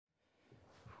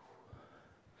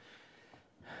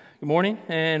Good morning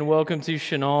and welcome to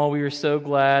Chenal. We are so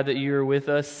glad that you are with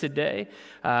us today.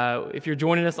 If you're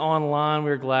joining us online,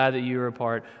 we're glad that you are a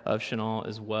part of Chenal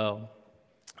as well.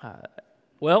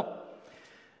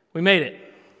 We made it.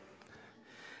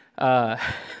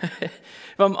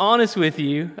 If I'm honest with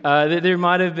you, there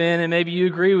might have been, and maybe you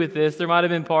agree with this, there might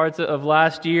have been parts of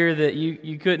last year that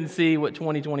you couldn't see what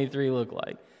 2023 looked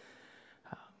like.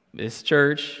 This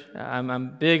church,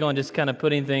 I'm big on just kind of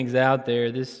putting things out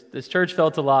there. This church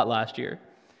felt a lot last year.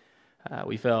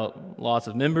 We felt loss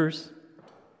of members.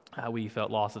 We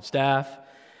felt loss of staff.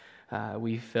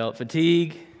 We felt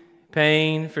fatigue,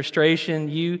 pain, frustration.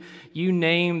 You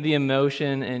name the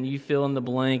emotion and you fill in the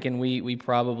blank, and we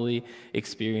probably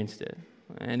experienced it.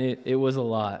 And it was a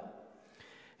lot.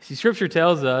 See, Scripture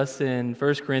tells us in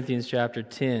 1 Corinthians chapter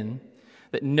 10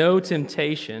 that no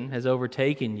temptation has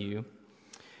overtaken you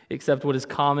except what is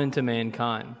common to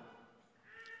mankind.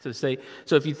 So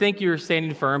if you think you're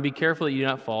standing firm, be careful that you do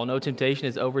not fall. No temptation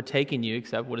has overtaken you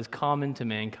except what is common to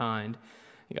mankind.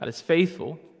 And God is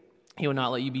faithful. He will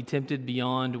not let you be tempted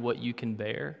beyond what you can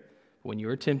bear. When you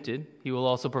are tempted, He will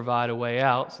also provide a way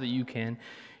out so that you can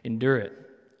endure it.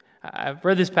 I've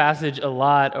read this passage a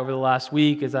lot over the last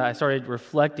week as I started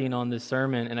reflecting on this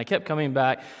sermon, and I kept coming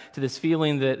back to this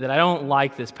feeling that I don't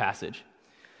like this passage.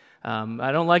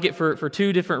 I don't like it for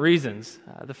two different reasons.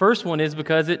 The first one is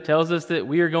because it tells us that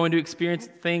we are going to experience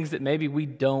things that maybe we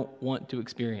don't want to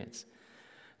experience.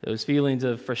 Those feelings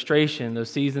of frustration, those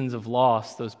seasons of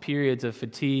loss, those periods of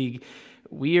fatigue,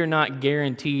 we are not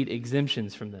guaranteed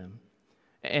exemptions from them.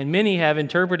 And many have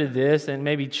interpreted this and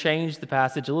maybe changed the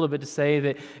passage a little bit to say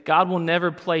that God will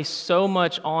never place so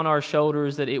much on our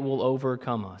shoulders that it will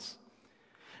overcome us.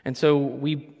 And so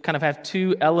we kind of have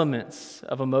two elements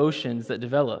of emotions that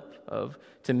develop of,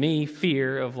 to me,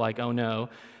 fear of like, oh no,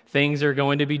 things are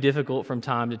going to be difficult from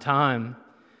time to time.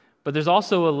 But there's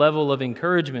also a level of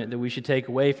encouragement that we should take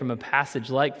away from a passage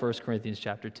like 1 Corinthians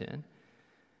chapter 10.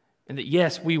 And that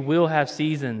yes, we will have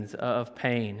seasons of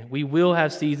pain. We will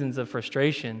have seasons of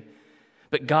frustration.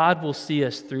 But God will see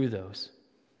us through those.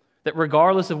 That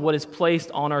regardless of what is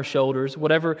placed on our shoulders,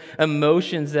 whatever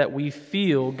emotions that we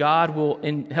feel, God will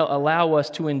allow us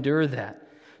to endure that,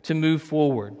 to move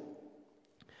forward.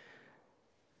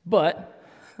 But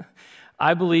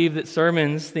I believe that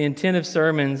the intent of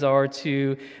sermons are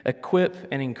to equip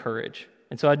and encourage.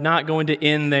 And so I'm not going to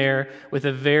end there with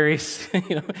a very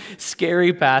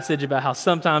scary passage about how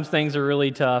sometimes things are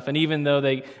really tough, and even though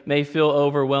they may feel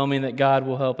overwhelming, that God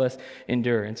will help us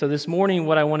endure. And so this morning,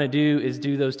 what I want to do is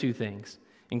do those two things,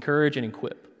 encourage and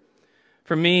equip.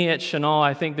 For me at Chenal,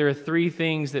 I think there are three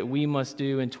things that we must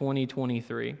do in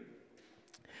 2023.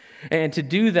 And to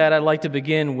do that, I'd like to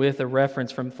begin with a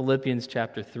reference from Philippians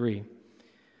chapter 3.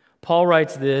 Paul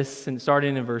writes this, and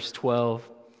starting in verse 12,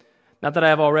 "Not that I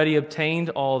have already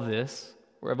obtained all this,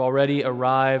 or have already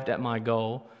arrived at my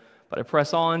goal, but I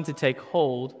press on to take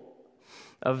hold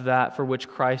of that for which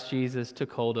Christ Jesus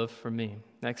took hold of for me."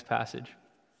 Next passage.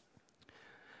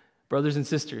 "Brothers and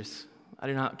sisters, I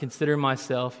do not consider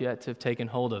myself yet to have taken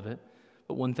hold of it,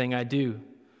 but one thing I do,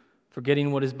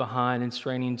 forgetting what is behind and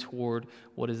straining toward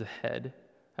what is ahead.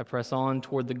 I press on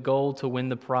toward the goal to win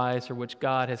the prize for which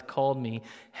God has called me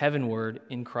heavenward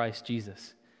in Christ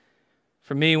Jesus."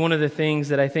 For me, one of the things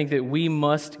that I think that we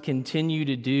must continue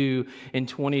to do in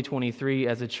 2023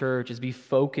 as a church is be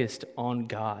focused on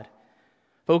God.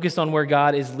 Focused on where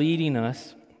God is leading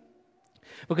us.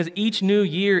 Because each new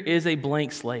year is a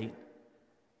blank slate.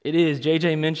 It is.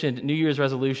 JJ mentioned New Year's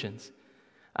resolutions.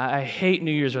 I hate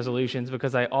New Year's resolutions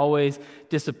because I always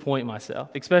disappoint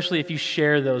myself, especially if you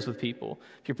share those with people.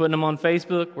 If you're putting them on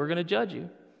Facebook, we're going to judge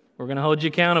you. We're going to hold you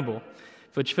accountable.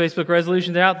 Put your Facebook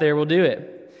resolutions out there, we'll do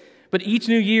it. But each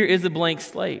new year is a blank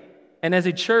slate. And as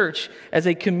a church, as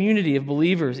a community of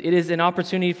believers, it is an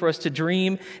opportunity for us to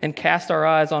dream and cast our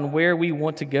eyes on where we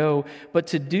want to go. But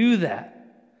to do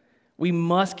that, we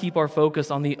must keep our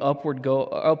focus on the upward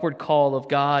call of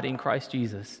God in Christ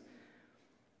Jesus.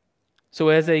 So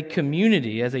as a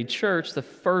community, as a church, the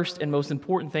first and most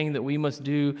important thing that we must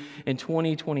do in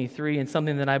 2023, and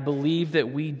something that I believe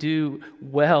that we do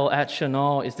well at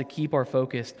Chenal, is to keep our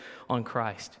focus on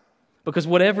Christ. Because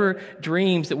whatever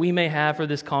dreams that we may have for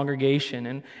this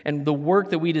congregation and the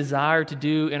work that we desire to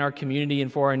do in our community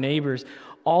and for our neighbors,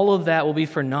 all of that will be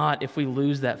for naught if we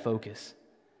lose that focus.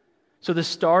 So the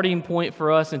starting point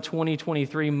for us in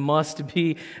 2023 must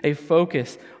be a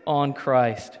focus on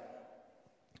Christ.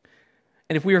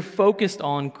 And if we are focused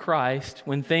on Christ,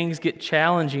 when things get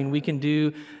challenging, we can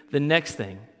do the next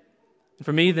thing.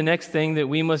 For me, the next thing that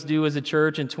we must do as a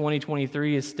church in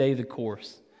 2023 is stay the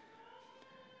course.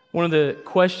 One of the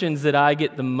questions that I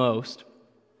get the most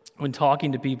when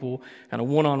talking to people kind of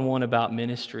one-on-one about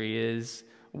ministry is,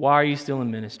 why are you still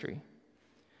in ministry?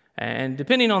 And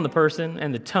depending on the person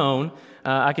and the tone,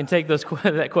 I can take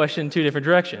that question two different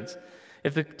directions.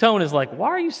 If the tone is like, why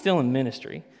are you still in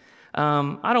ministry?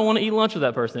 I don't want to eat lunch with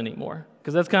that person anymore,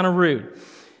 because that's kind of rude.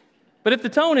 But if the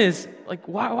tone is like,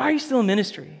 why are you still in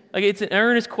ministry? Like, it's an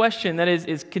earnest question that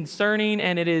is concerning,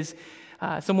 and it is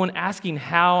someone asking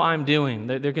how I'm doing.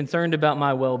 They're concerned about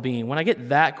my well-being. When I get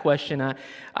that question,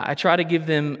 I try to give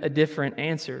them a different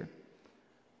answer.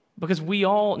 Because we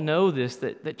all know this,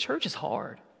 that church is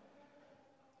hard.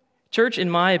 Church, in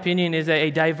my opinion, is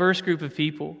a diverse group of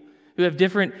people who have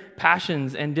different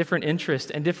passions and different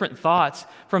interests and different thoughts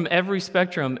from every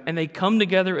spectrum, and they come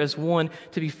together as one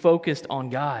to be focused on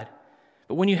God.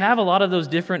 But when you have a lot of those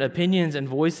different opinions and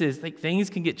voices, things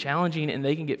can get challenging and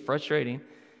they can get frustrating.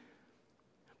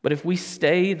 But if we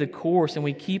stay the course and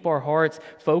we keep our hearts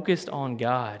focused on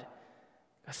God,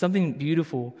 something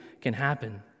beautiful can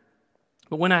happen.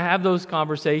 But when I have those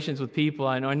conversations with people,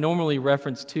 I normally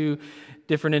reference two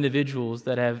different individuals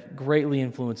that have greatly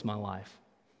influenced my life.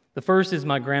 The first is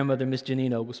my grandmother, Miss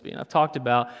Janine Oglesby. And I've talked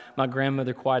about my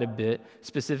grandmother quite a bit,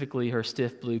 specifically her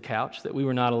stiff blue couch that we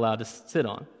were not allowed to sit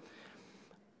on.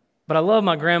 But I love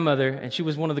my grandmother, and she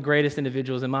was one of the greatest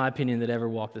individuals, in my opinion, that ever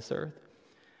walked this earth.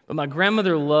 But my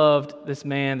grandmother loved this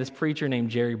man, this preacher named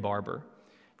Jerry Barber.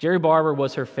 Jerry Barber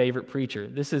was her favorite preacher.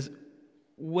 This is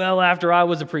well after I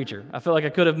was a preacher. I feel like I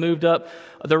could have moved up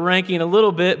the ranking a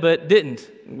little bit, but didn't.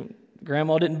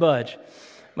 Grandma didn't budge.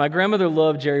 My grandmother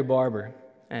loved Jerry Barber,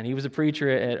 and he was a preacher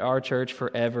at our church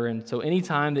forever. And so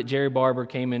anytime that Jerry Barber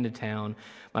came into town,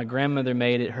 my grandmother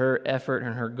made it her effort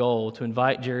and her goal to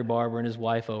invite Jerry Barber and his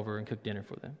wife over and cook dinner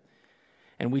for them.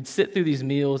 And we'd sit through these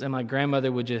meals, and my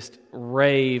grandmother would just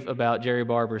rave about Jerry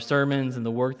Barber's sermons and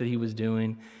the work that he was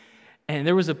doing. And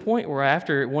there was a point where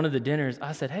after one of the dinners,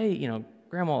 I said, hey,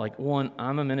 Grandma, one,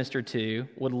 I'm a minister too,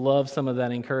 would love some of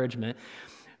that encouragement.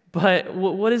 But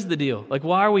what is the deal?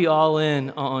 Why are we all in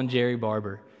on Jerry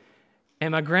Barber?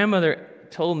 And my grandmother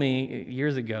told me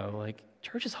years ago,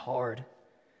 church is hard.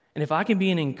 And if I can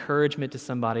be an encouragement to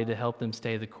somebody to help them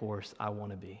stay the course, I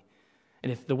want to be.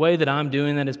 And if the way that I'm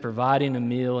doing that is providing a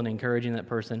meal and encouraging that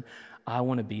person, I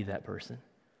want to be that person.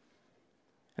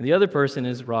 And the other person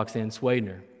is Roxanne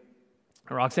Swedner.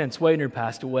 Roxanne Swedner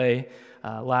passed away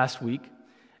last week.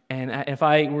 And if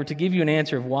I were to give you an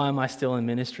answer of why am I still in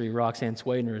ministry, Roxanne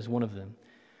Swedner is one of them.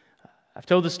 I've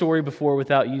told the story before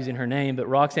without using her name, but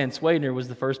Roxanne Swedner was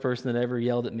the first person that ever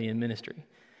yelled at me in ministry.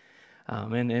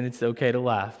 And it's okay to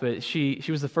laugh, but she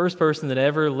was the first person that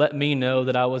ever let me know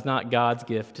that I was not God's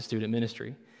gift to student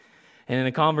ministry. And in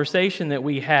a conversation that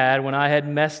we had when I had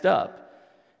messed up,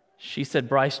 she said,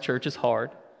 Bryce, church is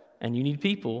hard, and you need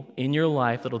people in your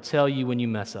life that'll tell you when you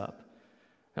mess up.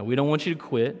 Now, we don't want you to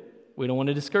quit. We don't want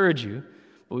to discourage you,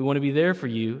 but we want to be there for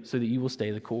you so that you will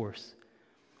stay the course.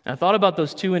 And I thought about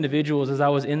those two individuals as I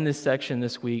was in this section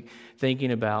this week,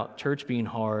 thinking about church being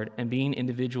hard and being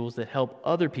individuals that help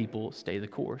other people stay the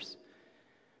course.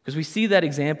 Because we see that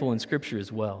example in Scripture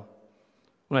as well.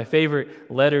 One of my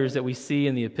favorite letters that we see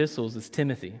in the epistles is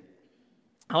Timothy.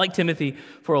 I like Timothy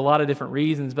for a lot of different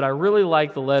reasons, but I really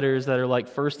like the letters that are like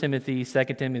 1 Timothy, 2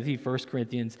 Timothy, 1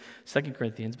 Corinthians, 2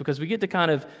 Corinthians, because we get to kind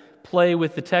of play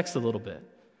with the text a little bit.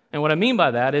 And what I mean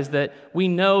by that is that we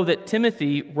know that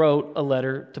Timothy wrote a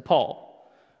letter to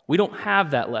Paul. We don't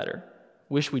have that letter.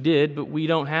 Wish we did, but we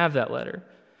don't have that letter.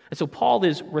 And so Paul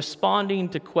is responding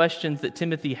to questions that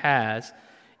Timothy has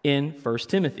in 1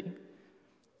 Timothy.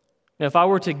 Now, if I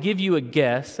were to give you a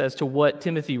guess as to what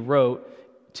Timothy wrote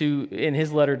in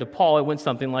his letter to Paul, it went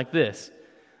something like this.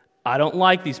 I don't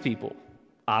like these people.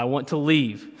 I want to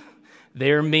leave.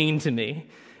 They're mean to me.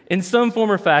 In some form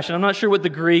or fashion, I'm not sure what the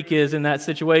Greek is in that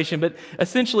situation, but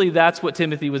essentially that's what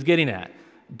Timothy was getting at.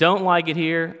 Don't like it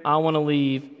here. I want to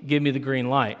leave. Give me the green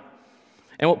light.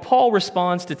 And what Paul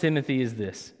responds to Timothy is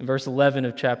this, in verse 11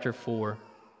 of chapter 4.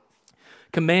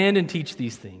 Command and teach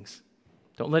these things.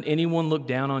 Don't let anyone look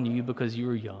down on you because you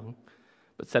are young,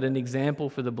 but set an example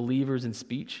for the believers in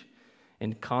speech,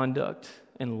 in conduct,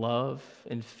 in love,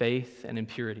 in faith, and in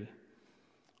purity.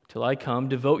 Till I come,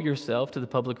 devote yourself to the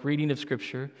public reading of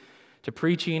Scripture, to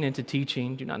preaching and to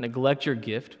teaching. Do not neglect your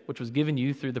gift, which was given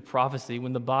you through the prophecy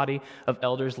when the body of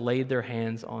elders laid their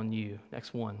hands on you.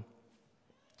 Next one.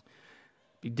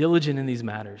 Be diligent in these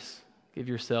matters. Give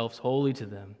yourselves wholly to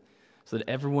them, so that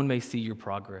everyone may see your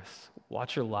progress.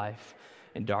 Watch your life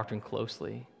and doctrine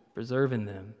closely. Preserve in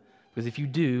them, because if you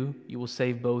do, you will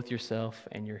save both yourself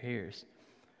and your heirs.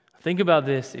 Think about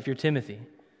this if you're Timothy.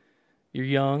 You're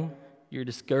young. You're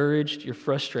discouraged, you're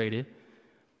frustrated.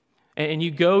 and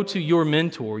you go to your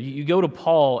mentor, you go to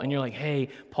Paul, and you're like, hey,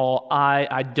 Paul,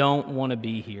 I don't want to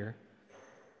be here.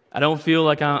 I don't feel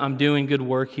like I'm doing good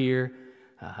work here.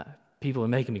 People are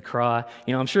making me cry.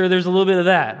 I'm sure there's a little bit of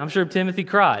that. I'm sure Timothy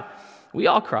cried. We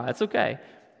all cry. It's okay.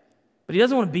 But he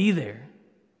doesn't want to be there.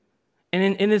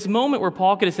 And in this moment where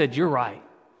Paul could have said, you're right.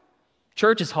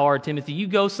 Church is hard, Timothy. You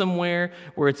go somewhere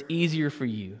where it's easier for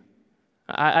you.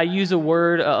 I use a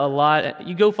word a lot.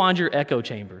 You go find your echo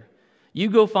chamber. You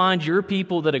go find your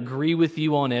people that agree with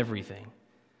you on everything.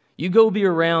 You go be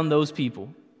around those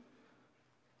people.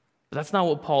 But that's not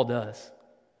what Paul does.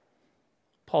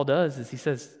 Paul does is he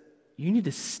says, you need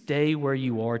to stay where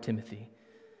you are, Timothy,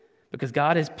 because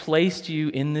God has placed you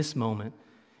in this moment,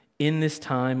 in this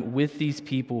time, with these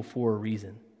people for a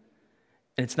reason.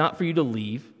 And it's not for you to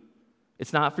leave.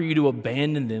 It's not for you to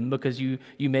abandon them because you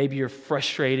maybe you're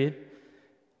frustrated,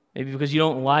 maybe because you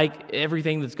don't like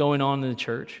everything that's going on in the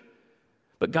church.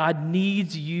 But God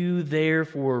needs you there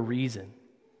for a reason.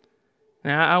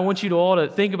 Now, I want you to all to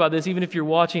think about this, even if you're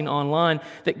watching online,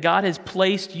 that God has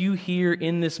placed you here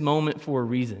in this moment for a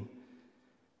reason.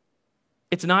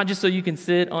 It's not just so you can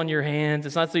sit on your hands.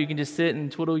 It's not so you can just sit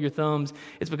and twiddle your thumbs.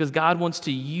 It's because God wants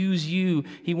to use you.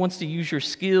 He wants to use your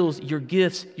skills, your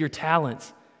gifts, your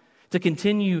talents to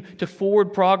continue to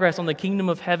forward progress on the kingdom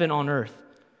of heaven on earth.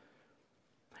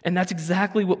 And that's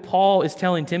exactly what Paul is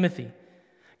telling Timothy.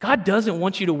 God doesn't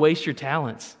want you to waste your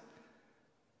talents.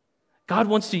 God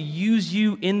wants to use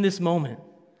you in this moment.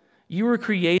 You were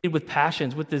created with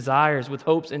passions, with desires, with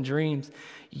hopes and dreams.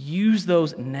 Use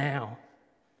those now.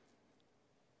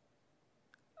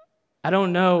 I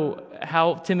don't know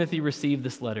how Timothy received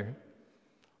this letter.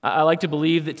 I like to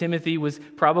believe that Timothy was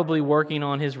probably working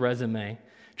on his resume,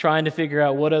 trying to figure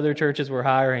out what other churches were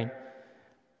hiring.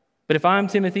 But if I'm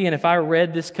Timothy and if I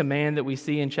read this command that we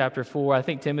see in chapter 4, I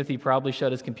think Timothy probably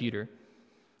shut his computer.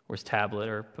 Or his tablet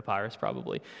or papyrus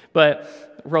probably,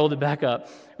 but rolled it back up.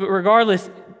 But regardless,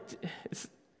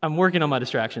 I'm working on my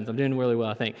distractions. I'm doing really well,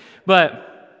 I think.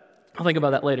 But I'll think about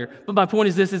that later. But my point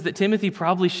is this, is that Timothy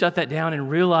probably shut that down and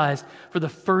realized for the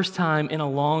first time in a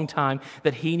long time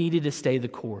that he needed to stay the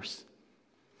course.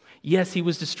 Yes, he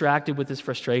was distracted with his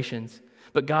frustrations,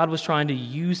 but God was trying to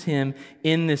use him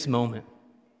in this moment.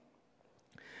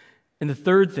 And the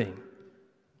third thing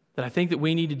that I think that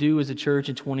we need to do as a church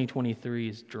in 2023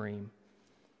 is dream.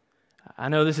 I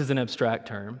know this is an abstract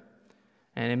term,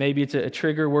 and maybe it's a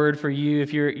trigger word for you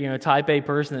if you're a type A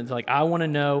person that's like, I want to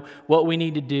know what we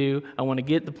need to do, I want to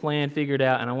get the plan figured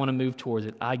out, and I want to move towards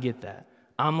it. I get that.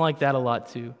 I'm like that a lot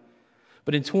too.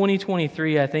 But in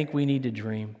 2023, I think we need to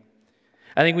dream.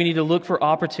 I think we need to look for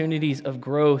opportunities of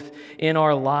growth in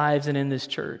our lives and in this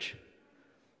church.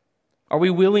 Are we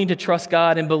willing to trust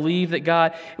God and believe that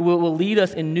God will lead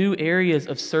us in new areas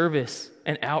of service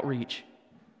and outreach?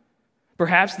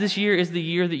 Perhaps this year is the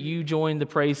year that you join the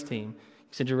praise team.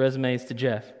 Send your resumes to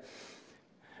Jeff.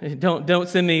 Don't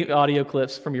send me audio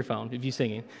clips from your phone if you're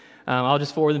singing. I'll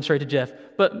just forward them straight to Jeff.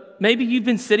 But maybe you've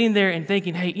been sitting there and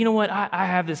thinking, hey, you know what? I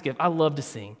have this gift. I love to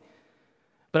sing.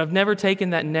 But I've never taken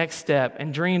that next step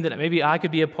and dreamed that maybe I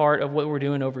could be a part of what we're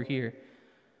doing over here.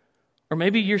 Or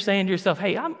maybe you're saying to yourself,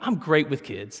 hey, I'm great with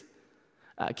kids.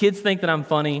 Kids think that I'm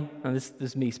funny. This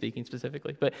is me speaking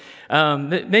specifically. But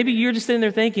maybe you're just sitting there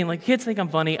thinking, like, kids think I'm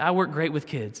funny. I work great with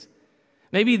kids.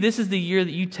 Maybe this is the year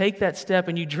that you take that step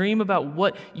and you dream about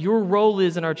what your role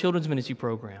is in our children's ministry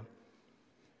program.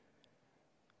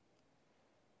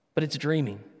 But it's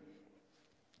dreaming.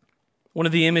 One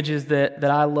of the images that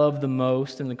I love the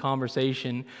most in the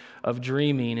conversation of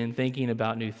dreaming and thinking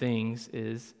about new things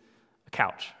is a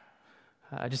couch.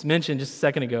 I just mentioned just a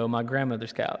second ago my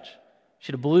grandmother's couch. She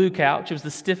had a blue couch. It was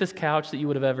the stiffest couch that you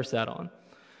would have ever sat on.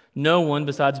 No one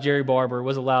besides Jerry Barber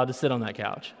was allowed to sit on that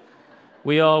couch.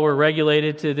 We all were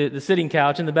regulated to the sitting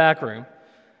couch in the back room.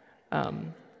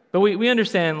 But we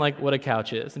understand what a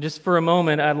couch is. And just for a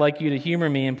moment, I'd like you to humor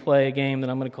me and play a game that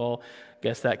I'm going to call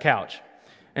Guess That Couch.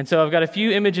 And so I've got a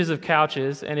few images of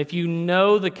couches, and if you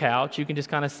know the couch, you can just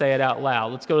kind of say it out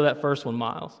loud. Let's go to that first one,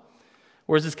 Miles.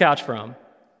 Where's this couch from?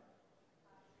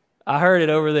 I heard it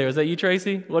over there. Is that you,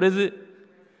 Tracy? What is it?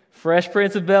 Fresh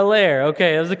Prince of Bel-Air.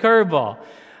 Okay, that was a curveball.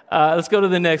 Let's go to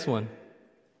the next one.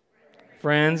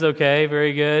 Friends, okay,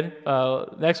 very good.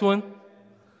 Next one.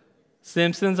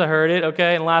 Simpsons, I heard it.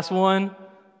 Okay, and last one.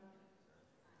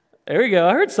 There we go.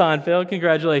 I heard Seinfeld.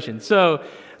 Congratulations. So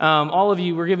all of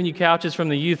you, we're giving you couches from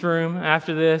the youth room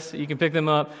after this. You can pick them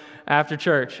up after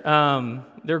church.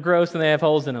 They're gross and they have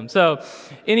holes in them. So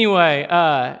anyway,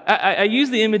 I use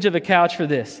the image of a couch for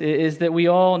this, is that we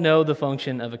all know the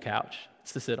function of a couch.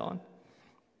 It's to sit on.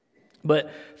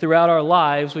 But throughout our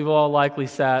lives, we've all likely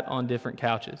sat on different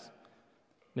couches.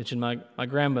 Mentioned my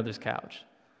grandmother's couch.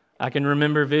 I can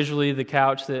remember visually the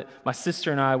couch that my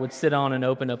sister and I would sit on and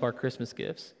open up our Christmas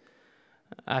gifts.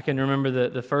 I can remember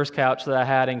the first couch that I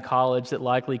had in college that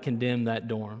likely condemned that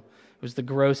dorm. It was the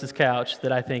grossest couch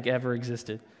that I think ever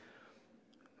existed.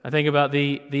 I think about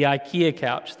the IKEA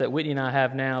couch that Whitney and I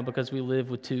have now because we live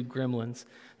with two gremlins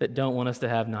that don't want us to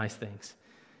have nice things.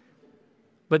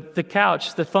 But the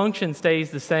couch, the function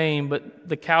stays the same, but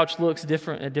the couch looks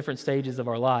different at different stages of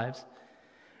our lives.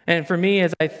 And for me,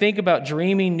 as I think about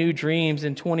dreaming new dreams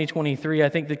in 2023, I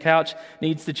think the couch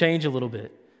needs to change a little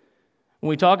bit. When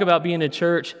we talk about being a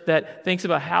church that thinks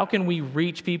about how can we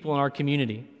reach people in our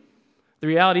community, the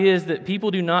reality is that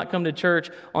people do not come to church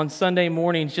on Sunday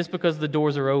mornings just because the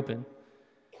doors are open.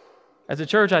 As a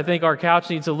church, I think our couch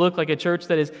needs to look like a church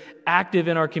that is active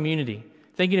in our community,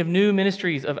 thinking of new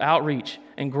ministries of outreach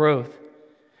and growth.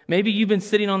 Maybe you've been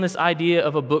sitting on this idea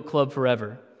of a book club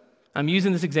forever. I'm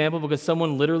using this example because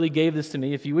someone literally gave this to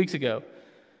me a few weeks ago.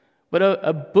 But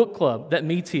a book club that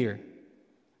meets here.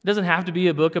 It doesn't have to be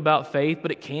a book about faith,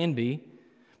 but it can be.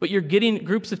 But you're getting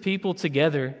groups of people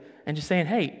together and just saying,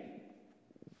 hey,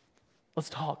 let's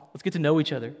talk. Let's get to know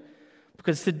each other.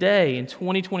 Because today, in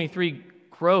 2023,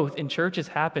 growth in churches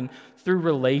happen through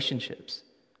relationships.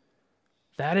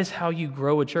 That is how you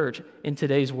grow a church in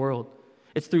today's world.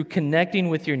 It's through connecting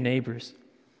with your neighbors.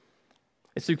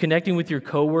 It's through connecting with your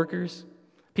coworkers,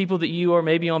 people that you are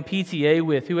maybe on PTA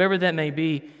with, whoever that may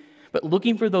be, but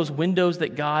looking for those windows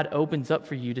that God opens up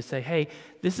for you to say, hey,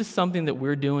 this is something that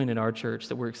we're doing in our church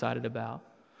that we're excited about.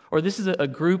 Or this is a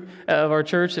group of our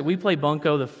church that we play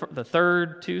bunco the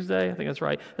third Tuesday, I think that's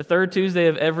right, the third Tuesday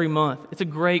of every month. It's a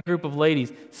great group of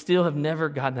ladies. Still have never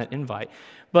gotten that invite.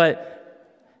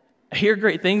 But I hear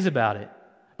great things about it.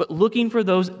 But looking for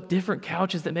those different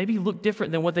couches that maybe look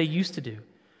different than what they used to do.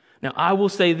 Now, I will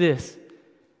say this.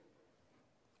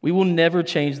 We will never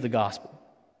change the gospel.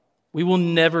 We will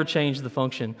never change the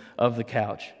function of the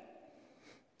couch.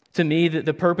 To me,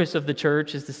 the purpose of the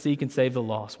church is to seek and save the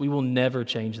lost. We will never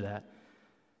change that.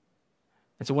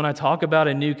 And so when I talk about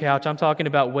a new couch, I'm talking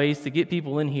about ways to get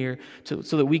people in here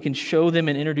so that we can show them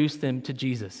and introduce them to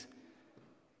Jesus.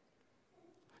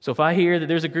 So if I hear that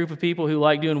there's a group of people who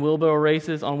like doing wheelbarrow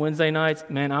races on Wednesday nights,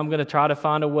 man, I'm going to try to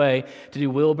find a way to do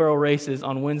wheelbarrow races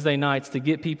on Wednesday nights to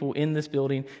get people in this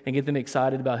building and get them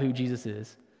excited about who Jesus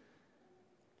is.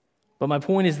 But my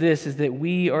point is this, is that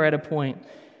we are at a point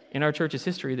in our church's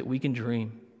history that we can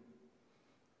dream.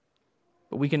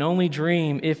 But we can only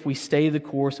dream if we stay the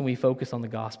course and we focus on the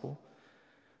gospel.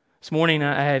 This morning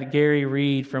I had Gary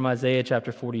read from Isaiah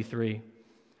chapter 43.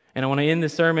 And I want to end the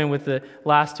sermon with the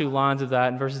last two lines of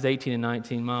that in verses 18 and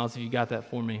 19. Miles, if you got that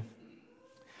for me.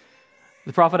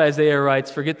 The prophet Isaiah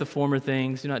writes, "Forget the former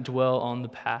things, do not dwell on the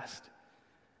past."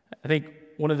 I think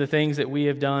one of the things that we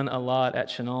have done a lot at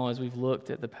Chenal is we've looked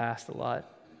at the past a lot.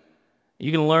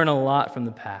 You can learn a lot from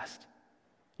the past.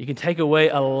 You can take away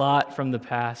a lot from the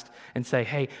past and say,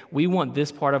 hey, we want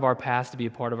this part of our past to be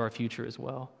a part of our future as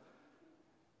well.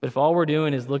 But if all we're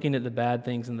doing is looking at the bad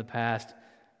things in the past,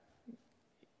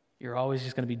 you're always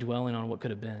just going to be dwelling on what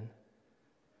could have been.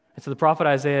 And so the prophet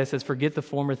Isaiah says, forget the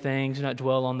former things, do not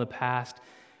dwell on the past.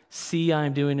 See, I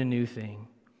am doing a new thing.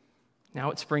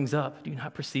 Now it springs up. Do you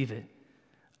not perceive it?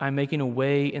 I'm making a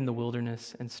way in the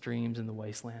wilderness and streams in the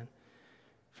wasteland.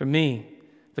 For me,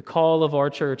 the call of our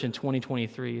church in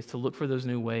 2023 is to look for those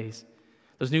new ways,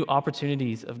 those new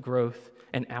opportunities of growth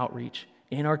and outreach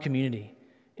in our community,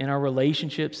 in our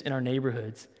relationships, in our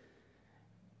neighborhoods.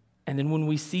 And then when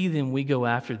we see them, we go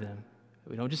after them.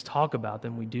 We don't just talk about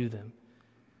them, we do them.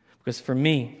 Because for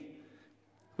me,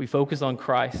 we focus on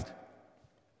Christ,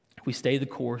 we stay the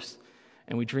course,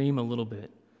 and we dream a little bit.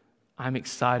 I'm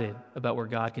excited about where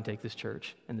God can take this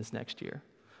church in this next year.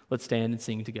 Let's stand and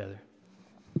sing together.